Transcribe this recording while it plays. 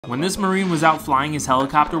When this Marine was out flying his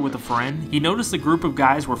helicopter with a friend, he noticed a group of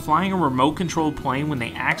guys were flying a remote-controlled plane when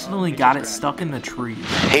they accidentally got it stuck in the trees.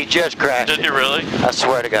 He just crashed. Did he really? I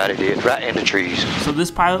swear to God he did, right in the trees. So this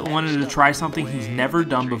pilot wanted to try something he's never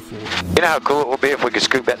done before. You know how cool it would be if we could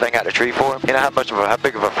scoop that thing out the tree for him? You know how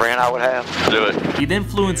big of a friend I would have? Do it. He then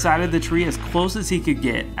flew inside of the tree as close as he could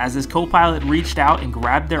get, as his co-pilot reached out and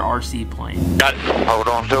grabbed their RC plane. Got it. Hold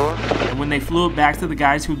on to her. And when they flew it back to the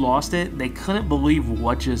guys who lost it, they couldn't believe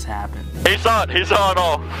what just happened. He saw it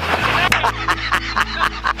all.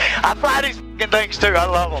 I fly these fucking things too, I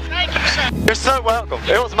love them. Thank you, sir. You're so welcome.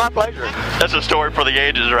 It was my pleasure. That's a story for the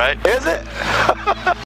ages, right? Is it?